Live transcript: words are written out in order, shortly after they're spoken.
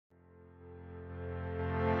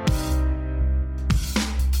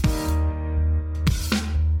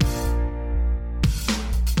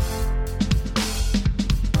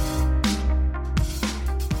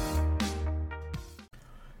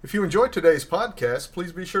If you enjoyed today's podcast,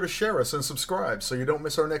 please be sure to share us and subscribe so you don't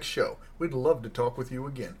miss our next show. We'd love to talk with you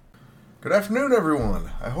again. Good afternoon,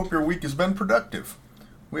 everyone. I hope your week has been productive.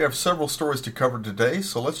 We have several stories to cover today,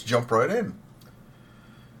 so let's jump right in.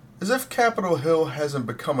 As if Capitol Hill hasn't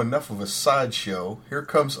become enough of a sideshow, here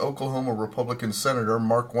comes Oklahoma Republican Senator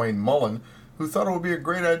Markwayne Mullin, who thought it would be a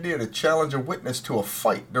great idea to challenge a witness to a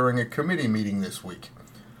fight during a committee meeting this week.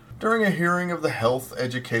 During a hearing of the Health,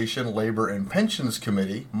 Education, Labor, and Pensions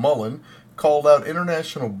Committee, Mullin called out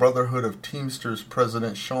International Brotherhood of Teamsters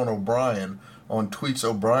President Sean O'Brien on tweets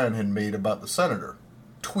O'Brien had made about the senator.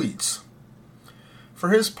 Tweets. For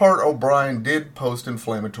his part, O'Brien did post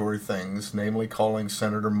inflammatory things, namely calling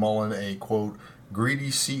Senator Mullin a, quote,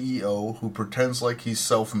 greedy CEO who pretends like he's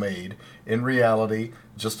self-made, in reality,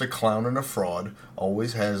 just a clown and a fraud,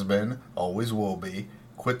 always has been, always will be.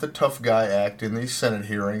 Quit the tough guy act in these Senate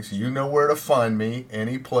hearings. You know where to find me,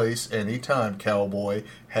 any place, anytime, cowboy.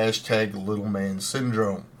 Hashtag little man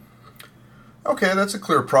syndrome. Okay, that's a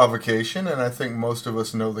clear provocation, and I think most of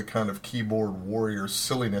us know the kind of keyboard warrior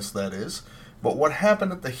silliness that is. But what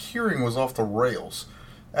happened at the hearing was off the rails.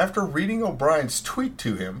 After reading O'Brien's tweet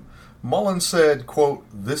to him, Mullin said, quote,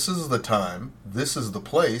 this is the time, this is the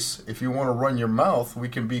place. If you want to run your mouth, we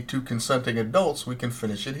can be two consenting adults, we can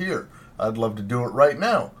finish it here. I'd love to do it right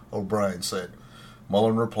now, O'Brien said.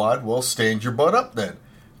 Mullin replied, well, stand your butt up then.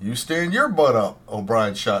 You stand your butt up,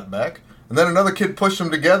 O'Brien shot back. And then another kid pushed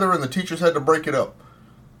them together and the teachers had to break it up.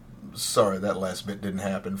 Sorry, that last bit didn't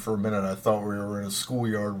happen. For a minute I thought we were in a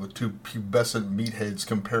schoolyard with two pubescent meatheads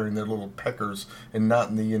comparing their little peckers and not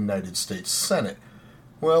in the United States Senate.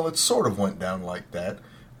 Well, it sort of went down like that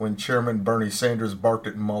when Chairman Bernie Sanders barked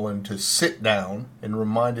at Mullin to sit down and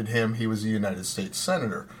reminded him he was a United States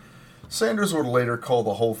Senator. Sanders would later call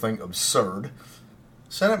the whole thing absurd.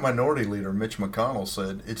 Senate Minority Leader Mitch McConnell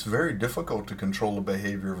said, it's very difficult to control the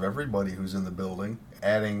behavior of everybody who's in the building,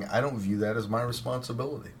 adding, I don't view that as my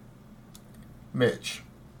responsibility. Mitch,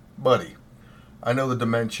 buddy, I know the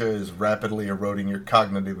dementia is rapidly eroding your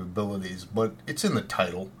cognitive abilities, but it's in the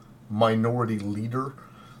title, Minority Leader.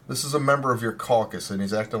 This is a member of your caucus, and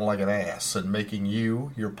he's acting like an ass and making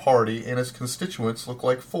you, your party, and his constituents look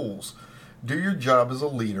like fools. Do your job as a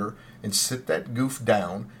leader and sit that goof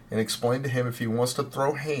down and explain to him if he wants to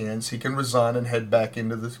throw hands, he can resign and head back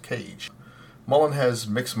into the cage. Mullin has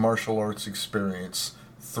mixed martial arts experience,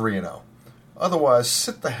 3-0. Otherwise,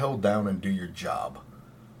 sit the hell down and do your job.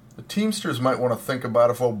 The Teamsters might want to think about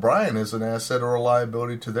if O'Brien is an asset or a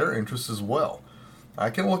liability to their interests as well. I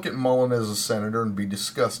can look at Mullin as a senator and be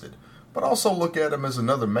disgusted, but also look at him as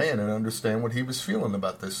another man and understand what he was feeling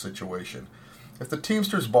about this situation. If the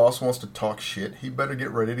Teamsters boss wants to talk shit, he better get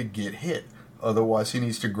ready to get hit. Otherwise, he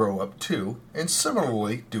needs to grow up too, and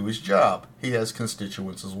similarly do his job. He has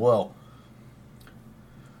constituents as well.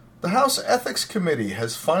 The House Ethics Committee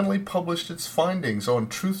has finally published its findings on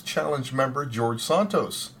Truth Challenge member George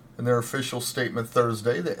Santos. In their official statement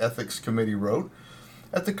Thursday, the Ethics Committee wrote,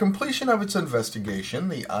 at the completion of its investigation,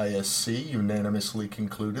 the ISC unanimously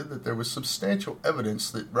concluded that there was substantial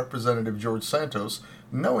evidence that Representative George Santos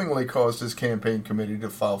knowingly caused his campaign committee to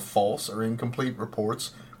file false or incomplete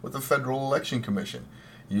reports with the Federal Election Commission,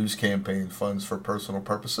 used campaign funds for personal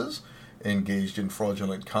purposes, engaged in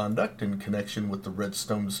fraudulent conduct in connection with the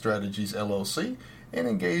Redstone Strategies LLC, and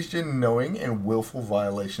engaged in knowing and willful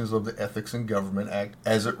violations of the Ethics in Government Act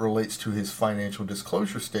as it relates to his financial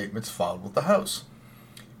disclosure statements filed with the House.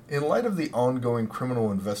 In light of the ongoing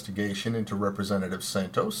criminal investigation into Representative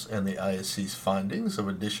Santos and the ISC's findings of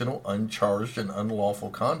additional uncharged and unlawful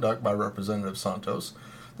conduct by Representative Santos,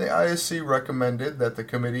 the ISC recommended that the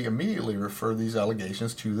committee immediately refer these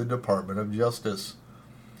allegations to the Department of Justice.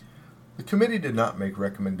 The committee did not make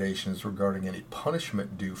recommendations regarding any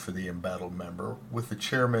punishment due for the embattled member, with the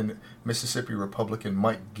chairman, Mississippi Republican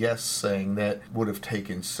Mike Guest, saying that would have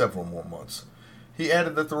taken several more months. He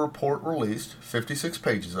added that the report released, 56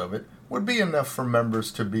 pages of it, would be enough for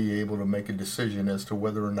members to be able to make a decision as to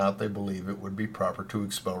whether or not they believe it would be proper to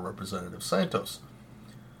expel Representative Santos.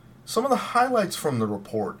 Some of the highlights from the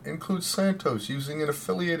report include Santos using an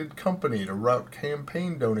affiliated company to route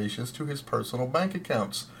campaign donations to his personal bank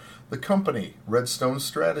accounts. The company, Redstone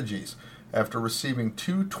Strategies, after receiving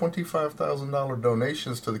two $25,000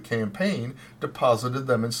 donations to the campaign, deposited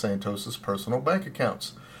them in Santos's personal bank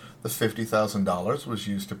accounts. The $50,000 was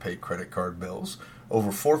used to pay credit card bills,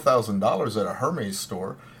 over $4,000 at a Hermes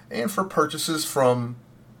store, and for purchases from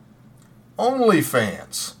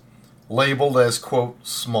OnlyFans, labeled as, quote,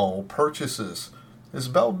 small purchases. Is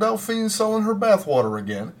Belle Delphine selling her bathwater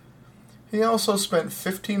again? He also spent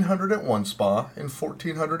 $1,500 at one spa and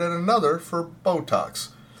 $1,400 at another for Botox.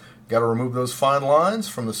 Got to remove those fine lines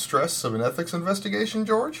from the stress of an ethics investigation,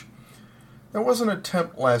 George? There was an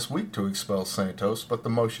attempt last week to expel Santos, but the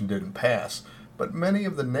motion didn't pass. But many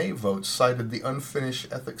of the nay votes cited the unfinished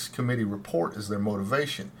Ethics Committee report as their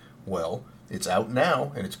motivation. Well, it's out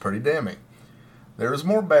now, and it's pretty damning. There is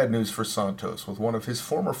more bad news for Santos, with one of his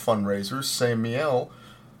former fundraisers, Samuel,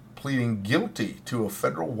 pleading guilty to a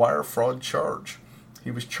federal wire fraud charge.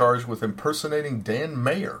 He was charged with impersonating Dan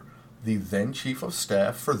Mayer, the then Chief of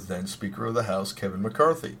Staff for then Speaker of the House, Kevin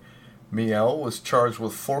McCarthy. Miel was charged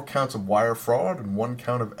with 4 counts of wire fraud and 1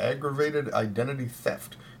 count of aggravated identity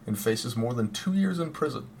theft and faces more than 2 years in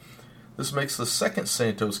prison. This makes the second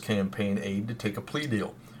Santos campaign aide to take a plea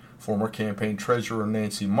deal. Former campaign treasurer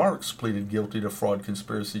Nancy Marks pleaded guilty to fraud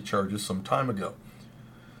conspiracy charges some time ago.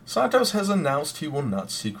 Santos has announced he will not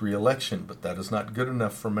seek re-election, but that is not good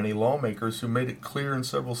enough for many lawmakers who made it clear in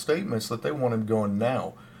several statements that they want him gone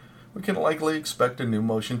now. We can likely expect a new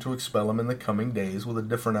motion to expel him in the coming days with a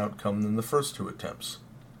different outcome than the first 2 attempts.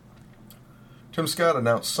 Tim Scott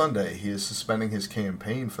announced Sunday he is suspending his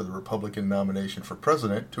campaign for the Republican nomination for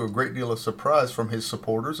president, to a great deal of surprise from his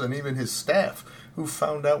supporters and even his staff, who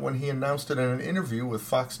found out when he announced it in an interview with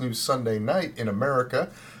Fox News Sunday Night in America,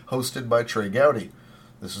 hosted by Trey Gowdy.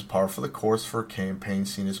 This is par for the course for a campaign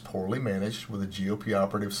seen as poorly managed, with a GOP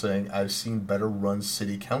operative saying, "I've seen better run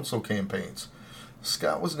city council campaigns."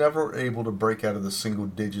 Scott was never able to break out of the single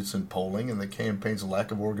digits in polling, and the campaign's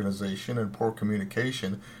lack of organization and poor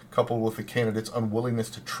communication, coupled with the candidate's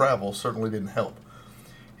unwillingness to travel, certainly didn't help.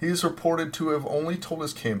 He is reported to have only told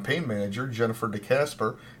his campaign manager, Jennifer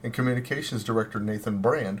DeCasper, and communications director Nathan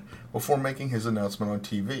Brand before making his announcement on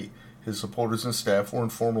TV. His supporters and staff were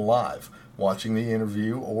informed live, watching the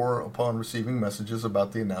interview, or upon receiving messages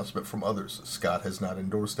about the announcement from others. Scott has not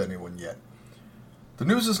endorsed anyone yet. The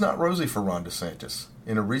news is not rosy for Ron DeSantis.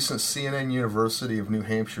 In a recent CNN University of New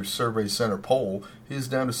Hampshire Survey Center poll, he is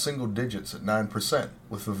down to single digits at 9%,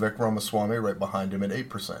 with Vivek Ramaswamy right behind him at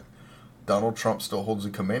 8%. Donald Trump still holds a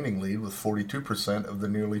commanding lead with 42% of the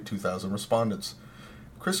nearly 2,000 respondents.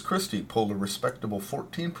 Chris Christie pulled a respectable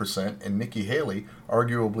 14%, and Nikki Haley,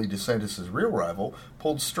 arguably DeSantis' real rival,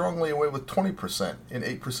 pulled strongly away with 20%, an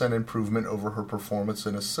 8% improvement over her performance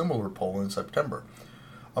in a similar poll in September.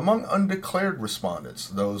 Among undeclared respondents,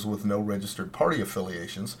 those with no registered party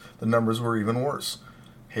affiliations, the numbers were even worse.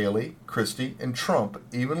 Haley, Christie, and Trump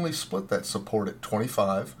evenly split that support at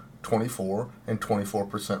 25, 24, and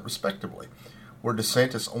 24% respectively, where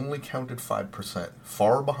DeSantis only counted 5%,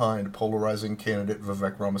 far behind polarizing candidate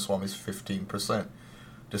Vivek Ramaswamy's 15%.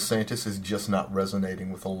 DeSantis is just not resonating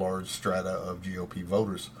with a large strata of GOP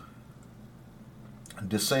voters.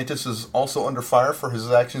 DeSantis is also under fire for his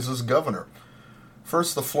actions as governor.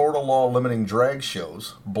 First, the Florida law limiting drag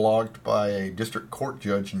shows, blocked by a district court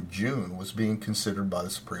judge in June, was being considered by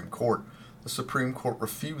the Supreme Court. The Supreme Court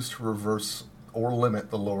refused to reverse or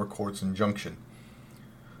limit the lower court's injunction.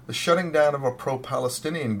 The shutting down of a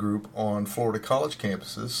pro-Palestinian group on Florida college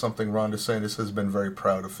campuses, something Ron DeSantis has been very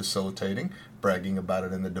proud of facilitating, bragging about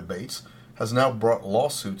it in the debates, has now brought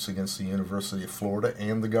lawsuits against the University of Florida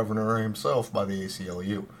and the governor himself by the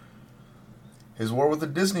ACLU. His war with the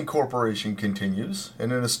Disney Corporation continues,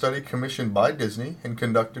 and in a study commissioned by Disney and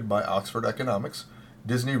conducted by Oxford Economics,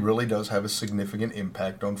 Disney really does have a significant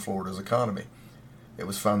impact on Florida's economy. It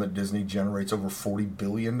was found that Disney generates over $40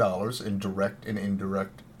 billion in direct and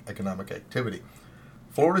indirect economic activity.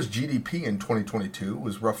 Florida's GDP in 2022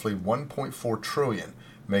 was roughly $1.4 trillion,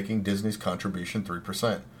 making Disney's contribution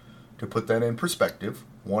 3%. To put that in perspective,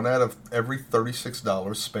 1 out of every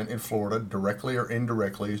 $36 spent in Florida, directly or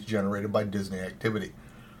indirectly, is generated by Disney activity.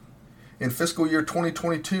 In fiscal year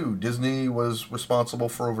 2022, Disney was responsible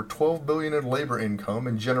for over $12 billion in labor income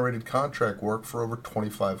and generated contract work for over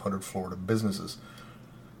 2,500 Florida businesses.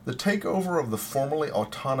 The takeover of the formerly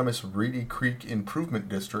autonomous Reedy Creek Improvement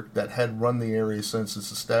District that had run the area since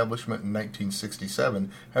its establishment in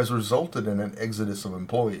 1967 has resulted in an exodus of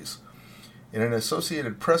employees. In an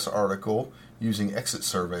Associated Press article using exit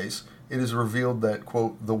surveys, it is revealed that,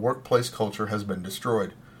 quote, the workplace culture has been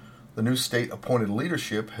destroyed. The new state-appointed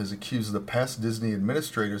leadership has accused the past Disney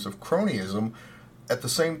administrators of cronyism, at the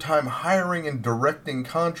same time hiring and directing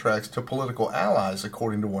contracts to political allies,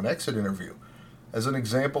 according to one exit interview. As an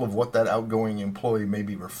example of what that outgoing employee may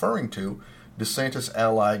be referring to, DeSantis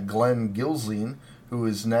ally Glenn Gilzine, who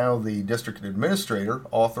is now the district administrator,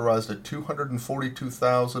 authorized a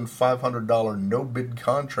 $242,500 no-bid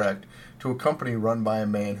contract to a company run by a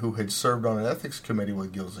man who had served on an ethics committee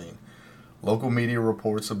with Gilzine. Local media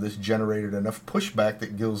reports of this generated enough pushback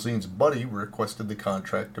that Gilzine's buddy requested the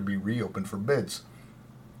contract to be reopened for bids.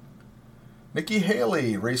 Nikki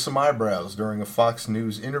Haley raised some eyebrows during a Fox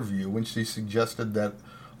News interview when she suggested that,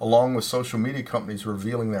 along with social media companies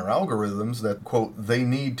revealing their algorithms, that, quote, they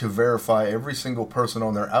need to verify every single person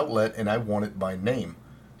on their outlet and I want it by name.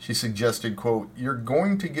 She suggested, quote, you're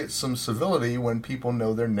going to get some civility when people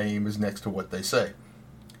know their name is next to what they say.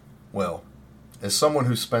 Well, as someone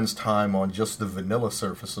who spends time on just the vanilla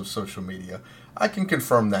surface of social media, I can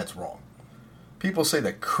confirm that's wrong. People say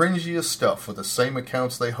the cringiest stuff with the same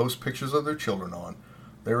accounts they host pictures of their children on.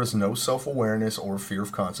 There is no self-awareness or fear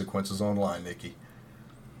of consequences online, Nikki.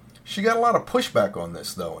 She got a lot of pushback on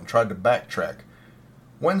this, though, and tried to backtrack.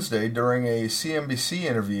 Wednesday, during a CNBC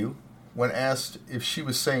interview, when asked if she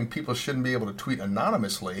was saying people shouldn't be able to tweet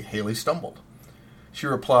anonymously, Haley stumbled. She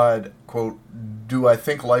replied, quote, do I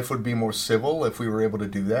think life would be more civil if we were able to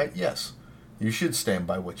do that? Yes. You should stand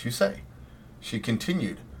by what you say. She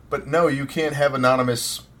continued, but no, you can't have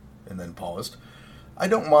anonymous, and then paused. I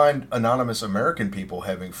don't mind anonymous American people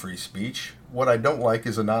having free speech. What I don't like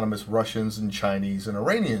is anonymous Russians and Chinese and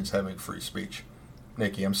Iranians having free speech.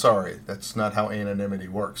 Nikki, I'm sorry, that's not how anonymity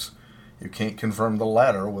works. You can't confirm the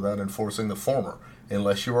latter without enforcing the former,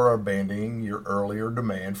 unless you are abandoning your earlier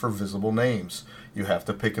demand for visible names. You have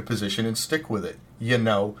to pick a position and stick with it.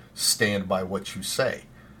 Stand by what you say.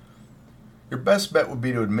 Your best bet would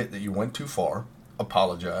be to admit that you went too far,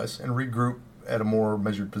 apologize, and regroup at a more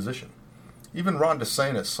measured position. Even Ron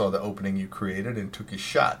DeSantis saw the opening you created and took his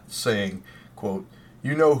shot, saying, quote,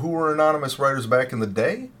 you know who were anonymous writers back in the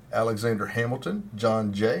day? Alexander Hamilton,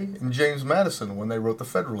 John Jay, and James Madison when they wrote the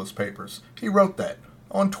Federalist Papers. He wrote that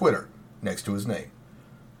on Twitter next to his name.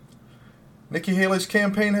 Nikki Haley's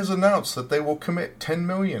campaign has announced that they will commit $10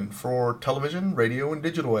 million for television, radio, and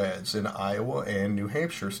digital ads in Iowa and New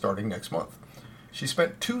Hampshire starting next month. She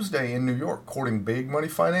spent Tuesday in New York courting big money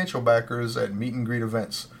financial backers at meet and greet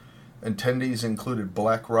events. Attendees included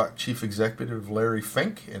BlackRock Chief Executive Larry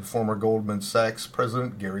Fink and former Goldman Sachs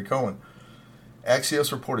President Gary Cohn.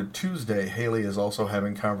 Axios reported Tuesday Haley is also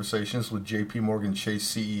having conversations with JP Morgan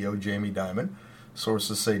Chase CEO Jamie Dimon.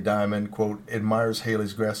 Sources say Dimon, quote, admires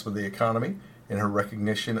Haley's grasp of the economy and her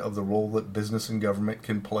recognition of the role that business and government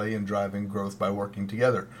can play in driving growth by working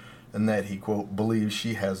together, and that he, quote, believes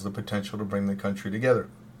she has the potential to bring the country together.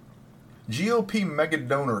 GOP mega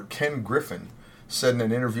donor Ken Griffin said in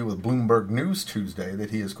an interview with Bloomberg News Tuesday that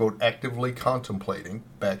he is, quote, actively contemplating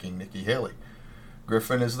backing Nikki Haley.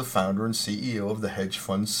 Griffin is the founder and CEO of the hedge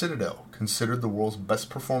fund Citadel, considered the world's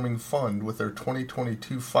best-performing fund, with their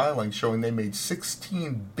 2022 filing showing they made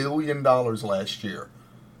 $16 billion last year.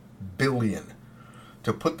 Billion.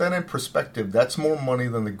 To put that in perspective, that's more money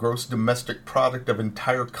than the gross domestic product of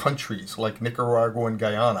entire countries like Nicaragua and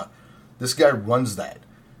Guyana. This guy runs that,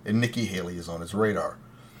 and Nikki Haley is on his radar.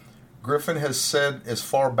 Griffin has said as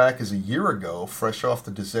far back as a year ago, fresh off the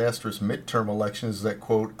disastrous midterm elections, that,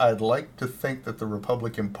 quote, I'd like to think that the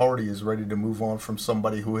Republican Party is ready to move on from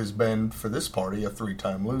somebody who has been, for this party, a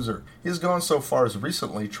three-time loser. He has gone so far as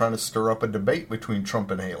recently trying to stir up a debate between Trump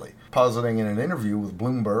and Haley, positing in an interview with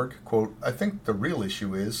Bloomberg, quote, I think the real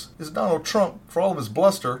issue is Donald Trump, for all of his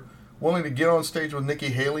bluster, willing to get on stage with Nikki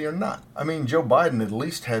Haley or not? I mean, Joe Biden at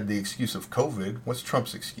least had the excuse of COVID. What's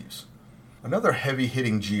Trump's excuse? Another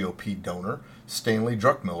heavy-hitting GOP donor, Stanley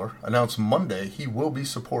Druckenmiller, announced Monday he will be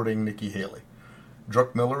supporting Nikki Haley.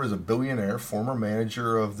 Druckenmiller is a billionaire, former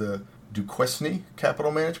manager of the Duquesne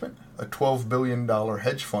Capital Management, a $12 billion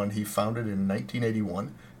hedge fund he founded in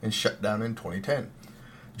 1981 and shut down in 2010.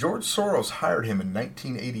 George Soros hired him in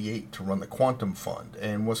 1988 to run the Quantum Fund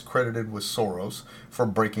and was credited with Soros for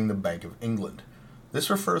breaking the Bank of England. This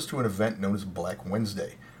refers to an event known as Black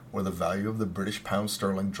Wednesday, where the value of the British pound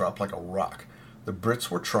sterling dropped like a rock. The Brits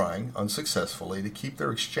were trying, unsuccessfully, to keep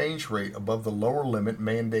their exchange rate above the lower limit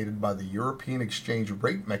mandated by the European exchange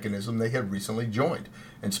rate mechanism they had recently joined,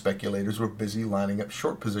 and speculators were busy lining up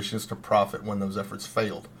short positions to profit when those efforts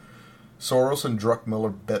failed. Soros and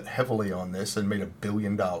Druckenmiller bet heavily on this and made $1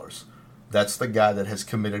 billion. That's the guy that has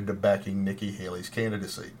committed to backing Nikki Haley's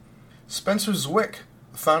candidacy. Spencer Zwick,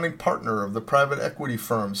 the founding partner of the private equity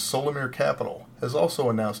firm Solimere Capital, has also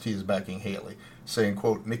announced he is backing Haley, saying,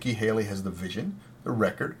 quote, Nikki Haley has the vision, the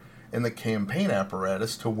record, and the campaign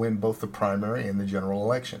apparatus to win both the primary and the general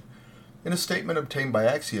election. In a statement obtained by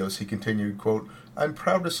Axios, he continued, quote, I'm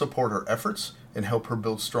proud to support her efforts and help her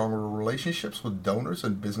build stronger relationships with donors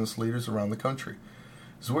and business leaders around the country.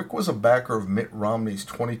 Zwick was a backer of Mitt Romney's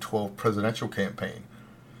 2012 presidential campaign.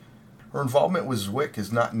 Her involvement with Zwick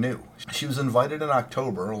is not new. She was invited in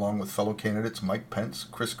October, along with fellow candidates Mike Pence,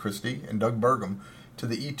 Chris Christie, and Doug Burgum, to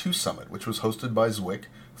the E2 Summit, which was hosted by Zwick,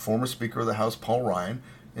 former Speaker of the House Paul Ryan,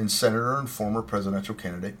 and Senator and former presidential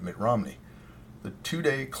candidate Mitt Romney. The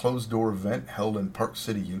 2-day closed-door event held in Park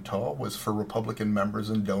City, Utah was for Republican members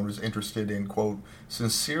and donors interested in, quote,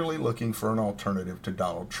 sincerely looking for an alternative to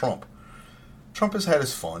Donald Trump. Trump has had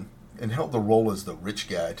his fun and held the role as the rich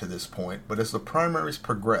guy to this point, but as the primaries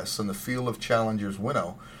progress and the field of challengers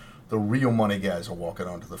winnow, the real money guys are walking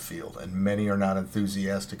onto the field, and many are not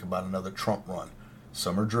enthusiastic about another Trump run.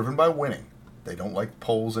 Some are driven by winning. They don't like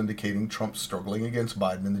polls indicating Trump struggling against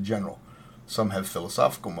Biden in the general. Some have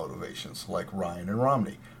philosophical motivations, like Ryan and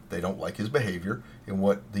Romney. They don't like his behavior and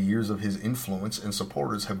what the years of his influence and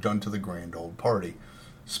supporters have done to the grand old party.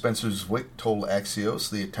 Spencer Zwick told Axios,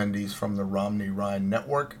 the attendees from the Romney-Ryan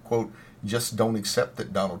network, quote, just don't accept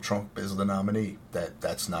that Donald Trump is the nominee.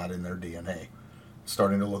 That's not in their DNA. It's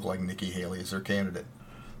starting to look like Nikki Haley is their candidate.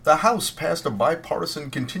 The House passed a bipartisan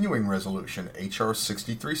continuing resolution, H.R.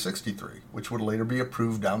 6363, which would later be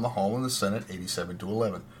approved down the hall in the Senate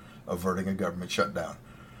 87-11, averting a government shutdown.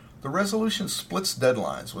 The resolution splits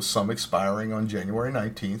deadlines, with some expiring on January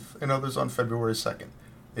 19th and others on February 2nd.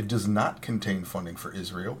 It does not contain funding for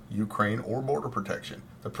Israel, Ukraine, or border protection.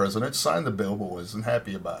 The president signed the bill but wasn't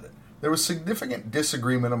happy about it. There was significant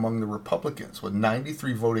disagreement among the Republicans, with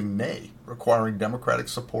 93 voting nay, requiring Democratic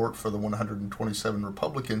support for the 127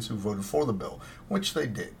 Republicans who voted for the bill, which they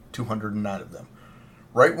did, 209 of them.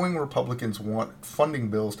 Right-wing Republicans want funding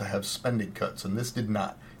bills to have spending cuts, and this did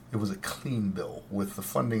not. It was a clean bill, with the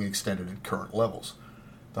funding extended at current levels.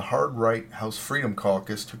 The hard-right House Freedom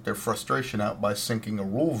Caucus took their frustration out by sinking a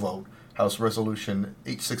rule vote, House Resolution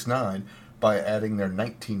 869, by adding their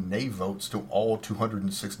 19 nay votes to all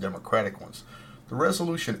 206 Democratic ones. The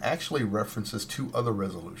resolution actually references two other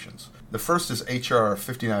resolutions. The first is H.R.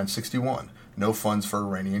 5961, No Funds for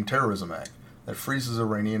Iranian Terrorism Act, that freezes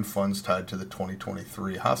Iranian funds tied to the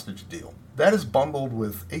 2023 hostage deal. That is bundled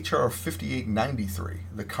with H.R. 5893,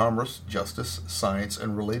 the Commerce, Justice, Science,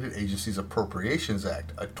 and Related Agencies Appropriations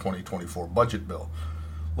Act, a 2024 budget bill.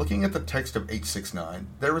 Looking at the text of 869,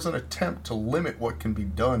 there is an attempt to limit what can be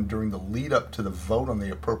done during the lead-up to the vote on the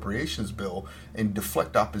appropriations bill and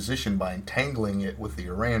deflect opposition by entangling it with the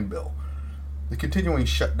Iran bill. The continuing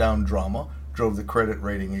shutdown drama drove the credit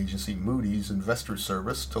rating agency Moody's Investor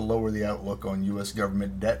Service to lower the outlook on U.S.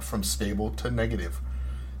 government debt from stable to negative.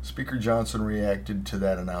 Speaker Johnson reacted to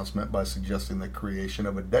that announcement by suggesting the creation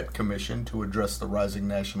of a debt commission to address the rising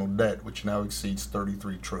national debt, which now exceeds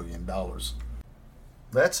 $33 trillion.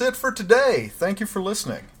 That's it for today. Thank you for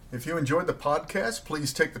listening. If you enjoyed the podcast,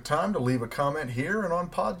 please take the time to leave a comment here and on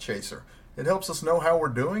Podchaser. It helps us know how we're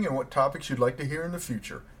doing and what topics you'd like to hear in the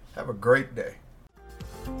future. Have a great day.